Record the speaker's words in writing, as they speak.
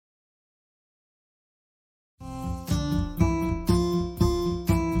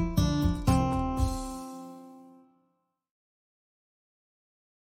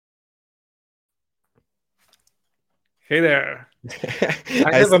Hey there.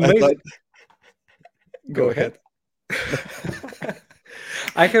 I I, have s- I thought, amazing. go Go ahead. ahead.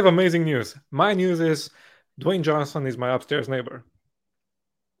 I have amazing news. My news is Dwayne Johnson is my upstairs neighbor.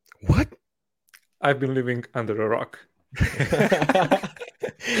 What? I've been living under a rock.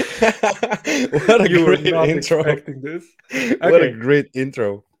 What a You were great not intro. expecting this. What a Okay. great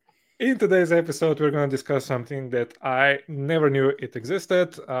intro. In today's episode, we're going to discuss something that I never knew it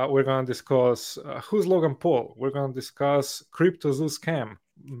existed. We're going to discuss who's Logan Paul. We're going to discuss CryptoZoo scam,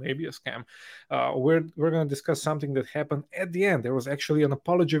 maybe a scam. We're going to discuss something that happened at the end. There was actually an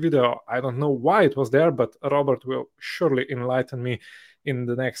apology video. I don't know why it was there, but Robert will surely enlighten me in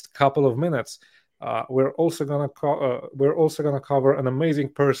the next couple of minutes. We're also gonna cover an amazing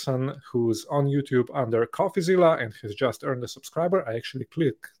person who's on YouTube under Coffezilla and has just earned a subscriber. I actually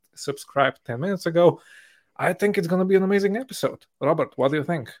clicked subscribe 10 minutes ago. I think it's gonna be an amazing episode. Robert, what do you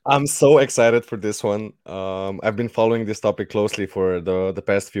think? I'm so excited for this one. I've been following this topic closely for the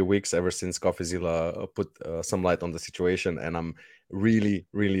past few weeks, ever since Coffeezilla put some light on the situation, and I'm really,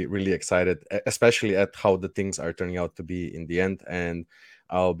 really, really excited, especially at how the things are turning out to be in the end. And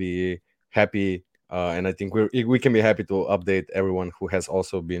I'll be happy, and I think we can be happy to update everyone who has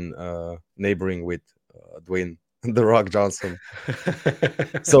also been neighboring with Dwayne the Rock Johnson.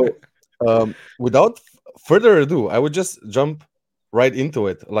 So, without further ado, I would just jump right into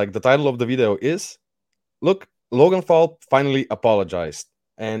it. Like the title of the video is look, Logan Paul finally apologized.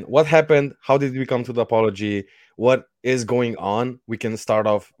 And what happened? How did we come to the apology? What is going on? We can start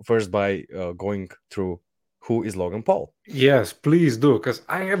off first by going through who is Logan Paul. Yes, please do, because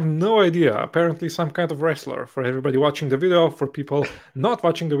I have no idea. Apparently, some kind of wrestler. For everybody watching the video, for people not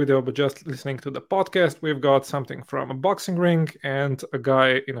watching the video but just listening to the podcast, we've got something from a boxing ring and a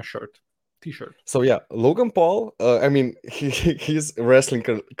guy in a shirt, t-shirt. So yeah, Logan Paul. I mean, his wrestling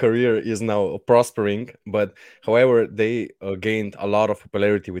career is now prospering, but however, they gained a lot of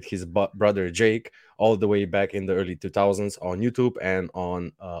popularity with his brother Jake all the way back in the early 2000s on YouTube and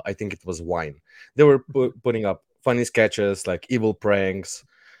on I think it was Wine. They were putting up funny sketches like evil pranks,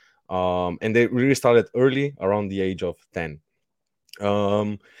 and they really started early, around the age of 10.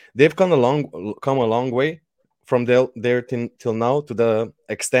 um they've come a long way from there till now, to the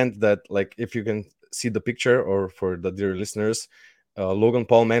extent that, like, if you can see the picture, or for the dear listeners, Logan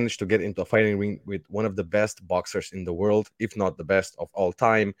Paul managed to get into a fighting ring with one of the best boxers in the world, if not the best of all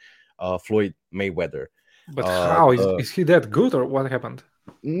time, Floyd Mayweather. But how is, The is he that good or what happened?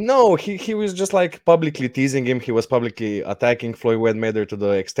 No, he was just like publicly teasing him. He was publicly attacking Floyd Mayweather to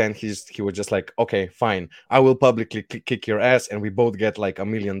the extent he was just like, okay, fine, I will publicly kick your ass, and we both get like $1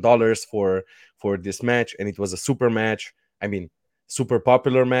 million for this match. And it was a super match. I mean, super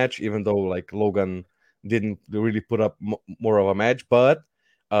popular match, even though like Logan didn't really put up more of a match, but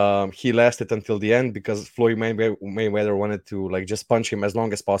he lasted until the end because Floyd Mayweather wanted to like just punch him as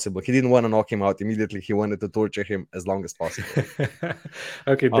long as possible. He didn't want to knock him out immediately. He wanted to torture him as long as possible.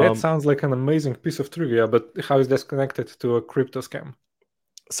 Okay, that Um, sounds like an amazing piece of trivia, but how is this connected to a crypto scam?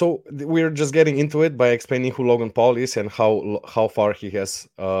 so we're just getting into it by explaining who Logan Paul is and how far he has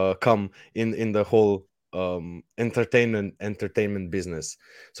come in the whole entertainment business.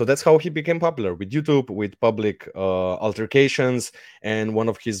 So that's how he became popular with YouTube, with public altercations. And one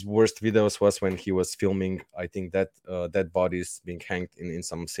of his worst videos was when he was filming, I think, that dead bodies being hanged in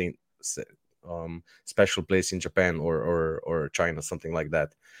some special place in Japan or China, something like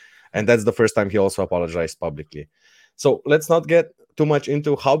that. And that's the first time he also apologized publicly. So let's not get too much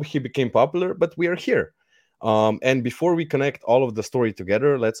into how he became popular, but we are here. And before we connect all of the story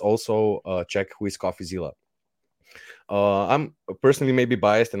together, let's also check who is Coffeezilla. I'm personally maybe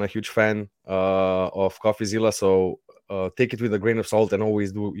biased and a huge fan of Coffeezilla, so take it with a grain of salt and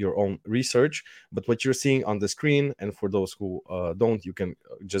always do your own research. But what you're seeing on the screen, and for those who don't, you can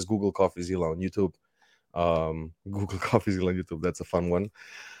just Google Coffeezilla on YouTube. Google Coffeezilla on YouTube. That's a fun one.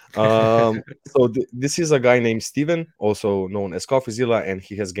 This is a guy named Steven, also known as Coffeezilla, and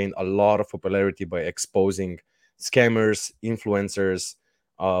he has gained a lot of popularity by exposing scammers, influencers,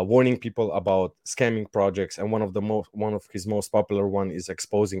 warning people about scamming projects. And one of his most popular one is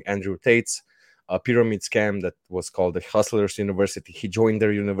exposing Andrew Tate's a pyramid scam that was called the Hustlers University. He joined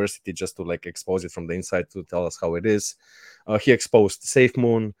their university just to like expose it from the inside, to tell us how it is. He exposed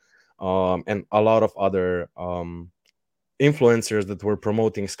SafeMoon, and a lot of other influencers that were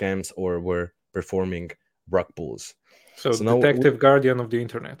promoting scams or were performing rug pulls. So, So now detective guardian of the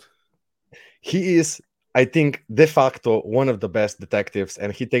internet. he is, I think, de facto one of the best detectives,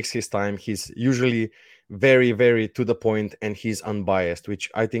 and he takes his time. He's usually very, very to the point, and he's unbiased, which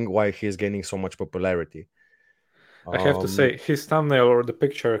I think why he's gaining so much popularity. I have to Um, say, his thumbnail or the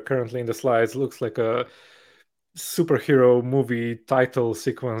picture currently in the slides looks like a superhero movie title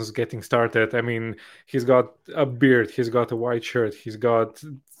sequence getting started. I mean, he's got a beard, he's got a white shirt, he's got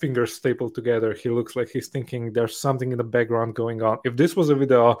fingers stapled together. He looks like he's thinking there's something in the background going on. If this was a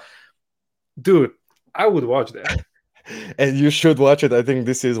video, dude, I would watch that. And you should watch it. I think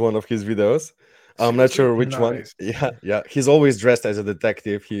this is one of his videos. I'm not Seriously? sure which one. Nice. Yeah, yeah. He's always dressed as a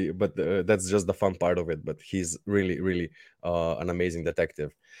detective. But that's just the fun part of it. But he's really, really an amazing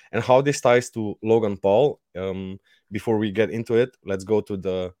detective. And how this ties to Logan Paul. Before we get into it, let's go to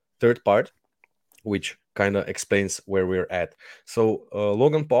the third part, which kind of explains where we're at. So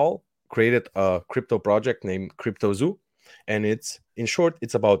Logan Paul created a crypto project named CryptoZoo, and it's in short,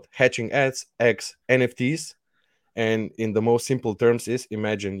 it's about hatching ads, X, NFTs, and in the most simple terms is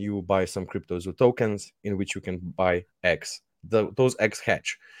imagine you buy some CryptoZoo tokens in which you can buy eggs. Those eggs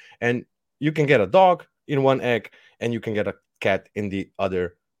hatch. And you can get a dog in one egg and you can get a cat in the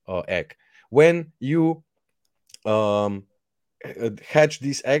other egg. When you um, hatch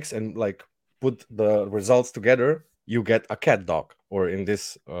these eggs and like put the results together, you get a cat dog. Or in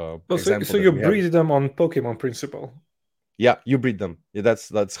this Oh, example so that you we have, breed them on Pokemon principle. yeah, you breed them. Yeah,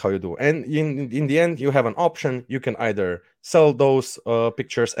 that's how you do. And in the end, you have an option. You can either sell those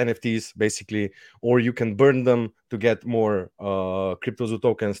pictures, NFTs, basically, or you can burn them to get more CryptoZoo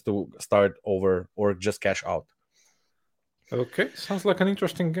tokens to start over, or just cash out. Okay, sounds like an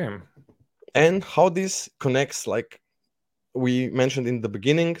interesting game. And how this connects, like we mentioned in the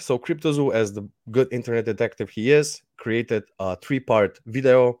beginning, so CryptoZoo, as the good internet detective he is, created a 3-part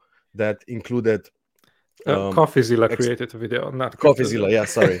video that included um, Coffeezilla ex- created a video, not CryptoZoo. Coffeezilla. Yeah,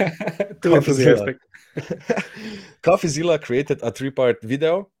 sorry, Too Coffeezilla. enthusiastic. Coffeezilla created a 3-part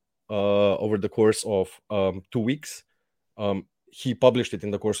video over the course of 2 weeks. He published it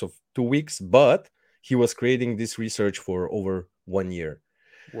in the course of 2 weeks, but he was creating this research for over 1 year.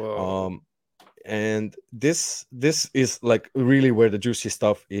 Whoa. Um, and this is like really where the juicy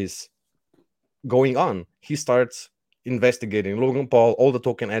stuff is going on. He starts investigating Logan Paul, all the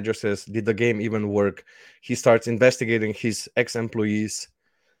token addresses. Did the game even work? He starts investigating his ex-employees,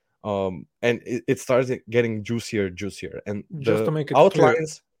 and it starts getting juicier, and Just to the make it clear,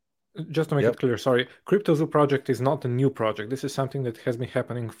 outlines. just to make Yep. it clear, sorry, CryptoZoo project is not a new project. This is something that has been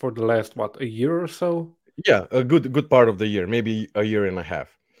happening for the last, what, a year or so? Yeah, a good part of the year, maybe a year and a half.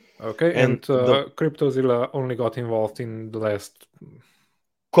 Okay, And and the CryptoZilla only got involved in the last,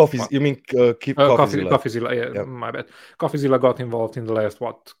 coffees, what? you mean keep Coffeezilla? Coffeezilla, yeah, Yeah. my bad. Coffeezilla got involved in the last,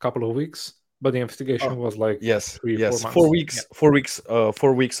 what, couple of weeks? But the uh, investigation was like yes, three, four yes, four months. Yeah. weeks 4 weeks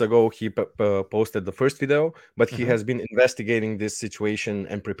 4 weeks ago he posted the first video, but he Hmm. has been investigating this situation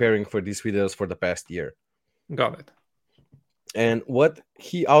and preparing for these videos for the past year. Got it. And what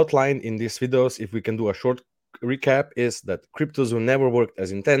he outlined in these videos, if we can do a short recap, is that CryptoZoo never worked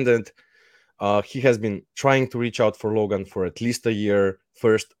as intended. He has been trying to reach out for Logan for at least a year,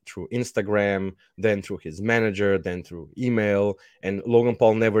 first through Instagram, then through his manager, then through email. And Logan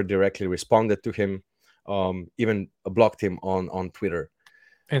Paul never directly responded to him, even blocked him on Twitter.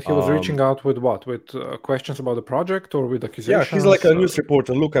 And he was Um, reaching out with what? With questions about the project or with yeah, he's like accusations? a news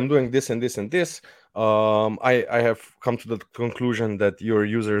reporter. Look, I'm doing this and this and this. I have come to the conclusion that your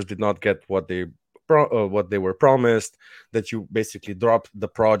users did not get what they were promised. That you basically dropped the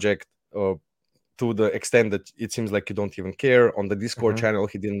project to the extent that it seems like you don't even care. On the Discord Mhm. channel,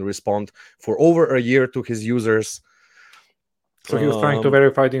 he didn't respond for over a year to his users. So he was trying to Um,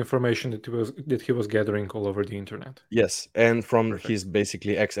 verify the information that he was gathering all over the internet. yes, and from Perfect. his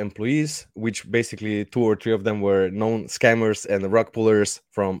basically ex-employees, which basically 2 or 3 of them were known scammers and rug pullers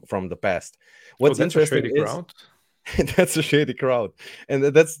from the past. Oh, What's that's a interesting shady is crowd. that's a shady crowd, and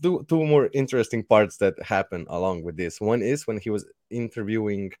that's two more interesting parts that happen along with this. One is when he was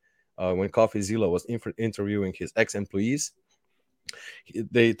interviewing, when Coffeezilla was interviewing his ex-employees.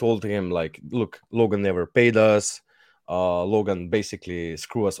 They told him like, look, Logan never paid us. Logan basically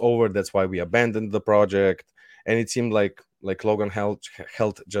screwed us over, that's why we abandoned the project. And it seemed like Logan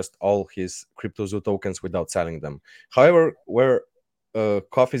held just all his CryptoZoo tokens without selling them. However, where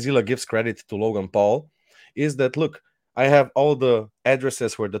Coffeezilla gives credit to Logan Paul is that, look, I have all the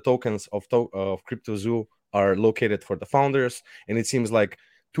addresses where the tokens of CryptoZoo are located for the founders, and it seems like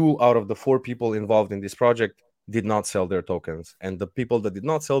 2 out of the 4 people involved in this project did not sell their tokens, and the people that did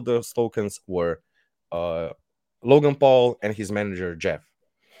not sell those tokens were uh, Logan Paul and his manager Jeff.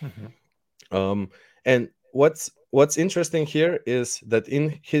 Mhm. Um, and what's interesting here is that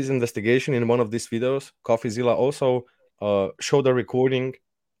in his investigation, in one of these videos, Coffeezilla also showed a recording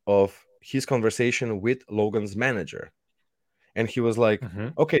of his conversation with Logan's manager, and he was like,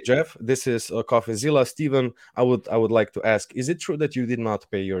 Mhm. "Okay, Jeff, this is Coffeezilla. Steven, I would like to ask: is it true that you did not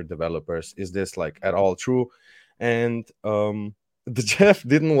pay your developers? Is this like at all true?" and the Jeff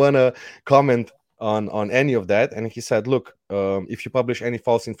didn't want to comment on any of that, and he said, "Look, if you publish any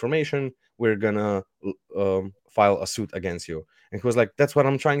false information, we're gonna file a suit against you." And he was like, "That's what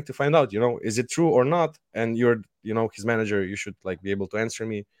I'm trying to find out. Is it true or not? And you're, his manager. You should like be able to answer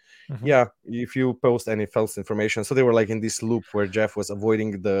me. Mhm. Yeah, if you post any false information." So they were like in this loop where Jeff was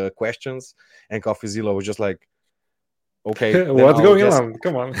avoiding the questions, and Coffeezilla was just like, "Okay, then What's going on?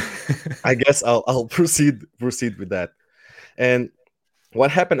 Come on. I guess I'll proceed with that." And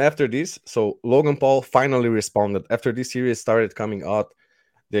what happened after this? So Logan Paul finally responded after this series started coming out.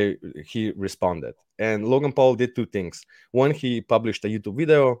 He responded, and Logan Paul did two things. One, he published a YouTube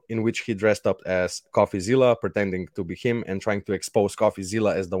video in which he dressed up as Coffeezilla, pretending to be him and trying to expose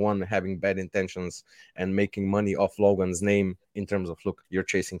Coffeezilla as the one having bad intentions and making money off Logan's name in terms of, look, you're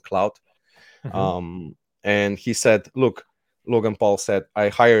chasing clout. Mhm. And he said, look, Logan Paul said, I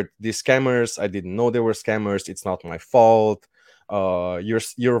hired these scammers. I didn't know they were scammers. It's not my fault.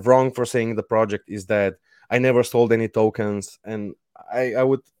 You're wrong for saying the project is dead. I never sold any tokens. And I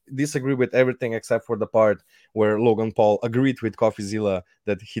would disagree with everything except for the part where Logan Paul agreed with Coffeezilla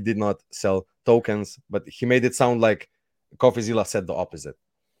that he did not sell tokens, but he made it sound like Coffeezilla said the opposite.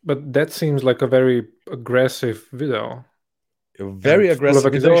 But that seems like a very aggressive video A and very full of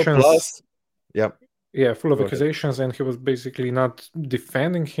aggressive video. accusations. Plus, yeah, Yeah, full of go ahead. accusations, and he was basically not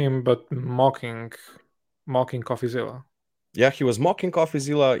defending him, but mocking Coffeezilla. Yeah, he was mocking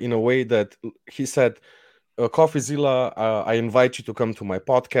Coffeezilla in a way that he said, Coffeezilla, I invite you to come to my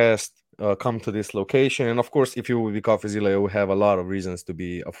podcast, come to this location. And of course, if you would be Coffeezilla, you would have a lot of reasons to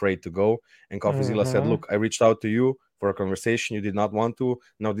be afraid to go. And Coffeezilla said, Mhm. look, I reached out to you for a conversation. You did not want to.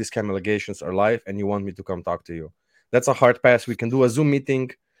 Now these scam allegations are live and you want me to come talk to you. That's a hard pass. We can do a Zoom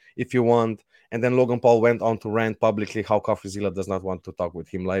meeting if you want. And then Logan Paul went on to rant publicly how Coffeezilla does not want to talk with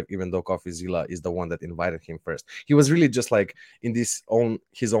him live, even though Coffeezilla is the one that invited him first. He was really just like in his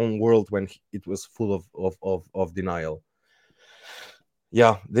own world when it was full of denial.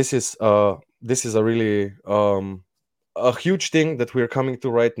 Yeah, this is a really a huge thing that we're coming to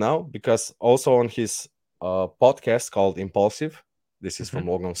right now, because also on his podcast called Impulsive, this is Mhm. from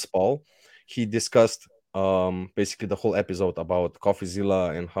Logan Paul, he discussed basically the whole episode about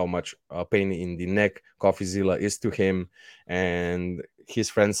Coffeezilla and how much pain in the neck Coffeezilla is to him. And his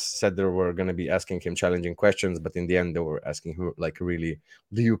friends said they were going to be asking him challenging questions, but in the end they were asking who, like, really,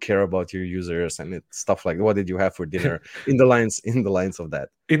 do you care about your users, and stuff like, what did you have for dinner, in the lines of that.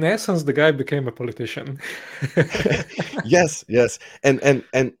 In essence, the guy became a politician. Yes, and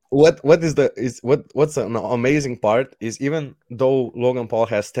what's an amazing part is, even though Logan Paul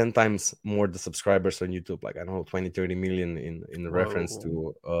has 10 times more the subscribers on YouTube, like, I don't know, 20-30 million in reference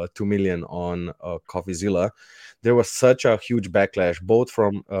Whoa. to 2 million on Coffeezilla, there was such a huge backlash, both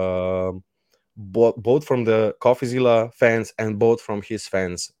from the Coffeezilla fans and both from his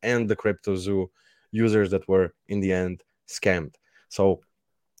fans and the CryptoZoo users that were in the end scammed. So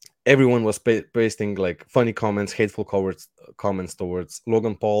everyone was pasting like funny comments, hateful comments towards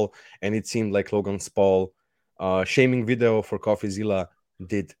Logan Paul, and it seemed like Logan Paul shaming video for Coffeezilla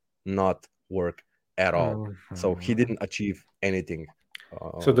did not work at all. So he Mhm. didn't achieve anything.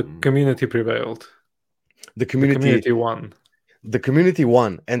 So the Um, community prevailed. the The community community won. the community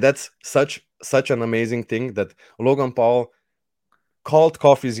won, and that's such an amazing thing that Logan Paul called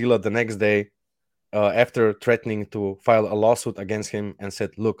Coffeezilla the next day after threatening to file a lawsuit against him, and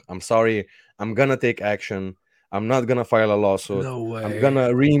said, look, I'm sorry, I'm gonna take action, I'm not gonna file a lawsuit, No I'm way.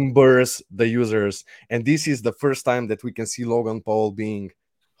 gonna reimburse the users. And this is the first time that we can see Logan Paul being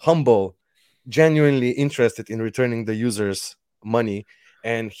humble, genuinely interested in returning the users money.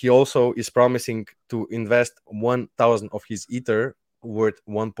 And he also is promising to invest 1,000 of his ether, worth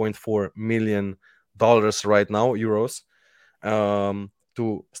 1.4 million dollars right now, euros,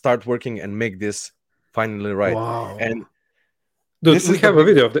 to start working and make this finally right. Wow. And Dude, this we is the have a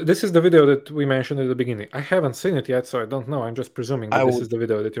big video of this is the video that we mentioned at the beginning. I haven't seen it yet, so I don't know. I'm just presuming I that this would is the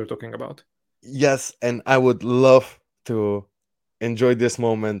video that you're talking about. Yes, and I would love to enjoy this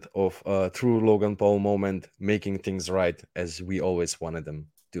moment of a true Logan Paul moment, making things right as we always wanted them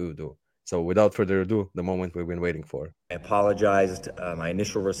to do. So without further ado, the moment we've been waiting for. I apologized. My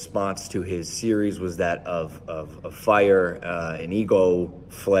initial response to his series was that of fire, an ego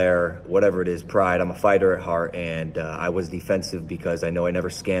flare, whatever it is, pride. I'm a fighter at heart, and I was defensive because I know I never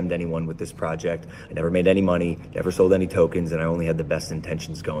scammed anyone with this project. I never made any money, never sold any tokens, and I only had the best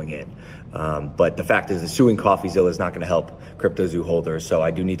intentions going in. But the fact is that suing Coffeezilla is not going to help CryptoZoo holders, so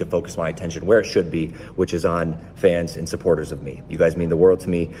I do need to focus my attention where it should be, which is on fans and supporters of me. You guys mean the world to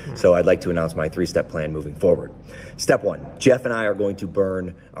me, so I'd like to announce my 3-step plan moving forward. Step Step one, Jeff and I are going to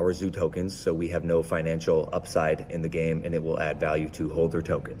burn our Zoo tokens so we have no financial upside in the game and it will add value to holder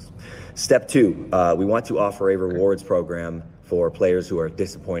tokens. Step two, we want to offer a rewards program for players who are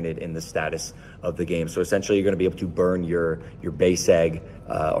disappointed in the status of the game. So essentially you're going to be able to burn your base egg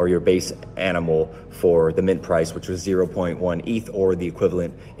or your base animal for the mint price, which was 0.1 ETH or the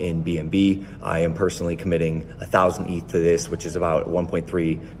equivalent in BNB. I am personally committing 1,000 ETH to this, which is about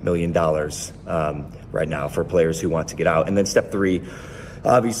 $1.3 million right now for players who want to get out. And then step three,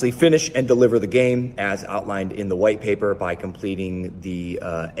 obviously finish and deliver the game as outlined in the white paper by completing the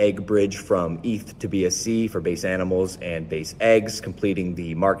egg bridge from ETH to BSC for base animals and base eggs, completing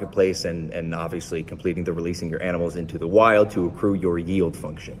the marketplace, and obviously completing the releasing your animals into the wild to accrue your yield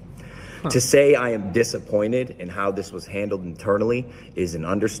function. To say I am disappointed in how this was handled internally is an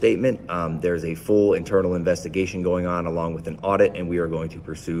understatement. There's a full internal investigation going on along with an audit, and we are going to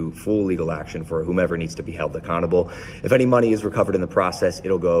pursue full legal action for whomever needs to be held accountable. If any money is recovered in the process,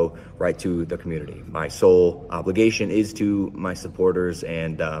 it'll go right to the community. My sole obligation is to my supporters,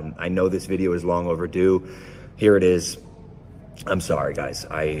 and I know this video is long overdue. Here it is. I'm sorry, guys.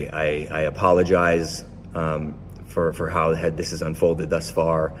 I apologize for how this has unfolded thus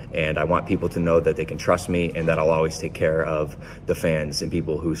far, and I want people to know that they can trust me and that I'll always take care of the fans and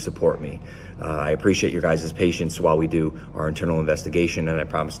people who support me. I appreciate your guys' patience while we do our internal investigation, and I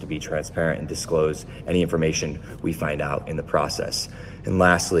promise to be transparent and disclose any information we find out in the process. And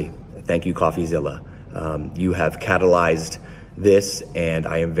lastly, thank you, Coffezilla. You have catalyzed this, and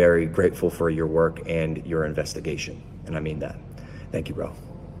I am very grateful for your work and your investigation, and I mean that. Thank you, bro.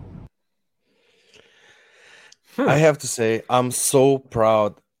 I have to say, I'm so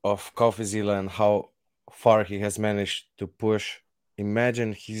proud of Coffezilla and how far he has managed to push.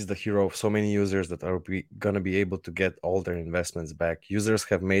 Imagine he's the hero of so many users that are going to be able to get all their investments back. Users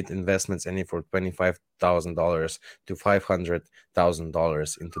have made investments any for $25,000 to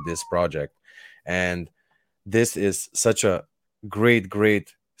 $500,000 into this project. And this is such a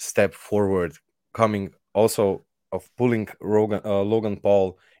great step forward, coming also of pulling Logan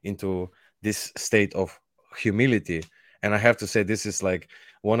Paul into this state of humility. And I have to say, this is like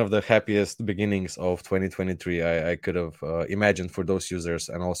one of the happiest beginnings of 2023 I could have imagined for those users,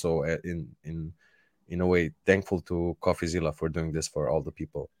 and also in a way thankful to Coffezilla for doing this for all the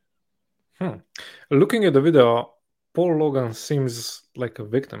people. Looking at the video, Paul Logan seems like a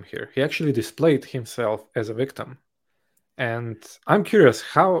victim here. He actually displayed himself as a victim. And I'm curious,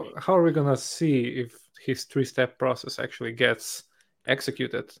 how are we gonna see if his 3-step process actually gets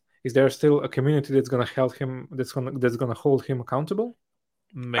executed? Is there still a community that's gonna help him, that's gonna hold him accountable?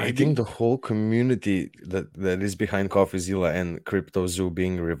 Maybe. I think the whole community that is behind Coffezilla and CryptoZoo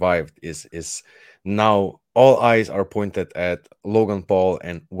being revived is now all eyes are pointed at Logan Paul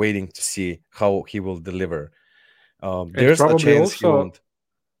and waiting to see how he will deliver. There's a chance he won't.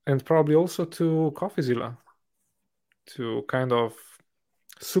 And probably also to Coffezilla to kind of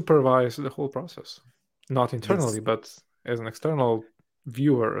supervise the whole process. Not internally, but as an external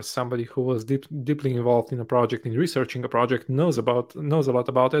viewer, as somebody who was deeply involved in a project, in researching a project, knows a lot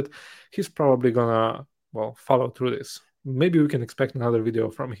about it. He's probably gonna follow through this. Maybe we can expect another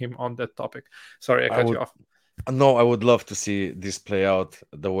video from him on that topic. Sorry, I cut you off. No, I would love to see this play out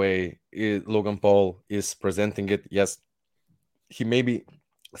the way Logan Paul is presenting it. Yes, he maybe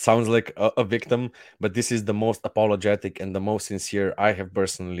sounds like a victim, but this is the most apologetic and the most sincere I have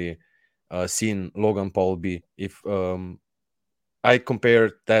personally seen Logan Paul be. If I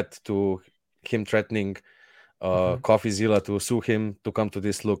compare that to him threatening Coffezilla to sue him to come to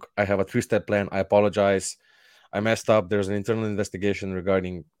this, look, I have a 3-step plan. I apologize. I messed up. There's an internal investigation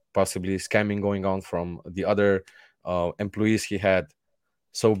regarding possibly scamming going on from the other employees he had.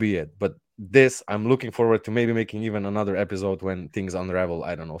 So be it. But this, I'm looking forward to maybe making even another episode when things unravel.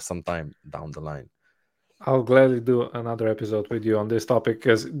 I don't know, sometime down the line. I'll gladly do another episode with you on this topic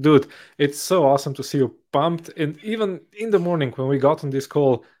because, dude, it's so awesome to see you pumped. And even in the morning when we got on this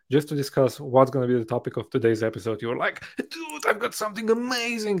call just to discuss what's going to be the topic of today's episode, you were like, dude, I've got something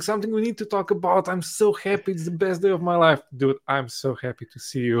amazing, something we need to talk about. I'm so happy. It's the best day of my life. Dude, I'm so happy to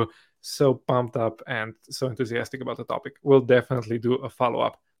see you so pumped up and so enthusiastic about the topic. We'll definitely do a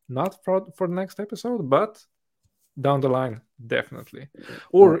follow-up. Not for the next episode, but down the line, definitely.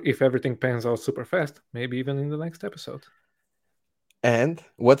 Or if everything pans out super fast, maybe even in the next episode. And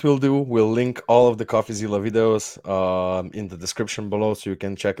what we'll do, we'll link all of the Coffezilla videos in the description below, so you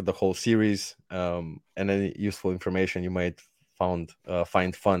can check the whole series and any useful information you might find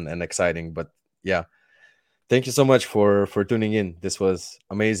fun and exciting. But yeah, thank you so much for tuning in. This was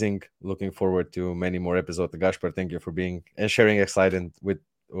amazing. Looking forward to many more episodes. Gaspar, thank you for being and sharing excitement with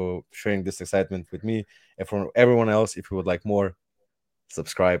sharing this excitement with me. And for everyone else, if you would like more,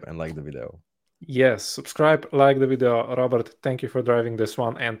 subscribe and like the video. Yes, subscribe, like the video. Robert, thank you for driving this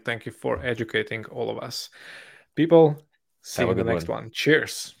one, and thank you for educating all of us. People, see Have you a in the good next one. one.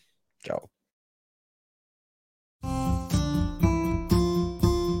 Cheers. Ciao.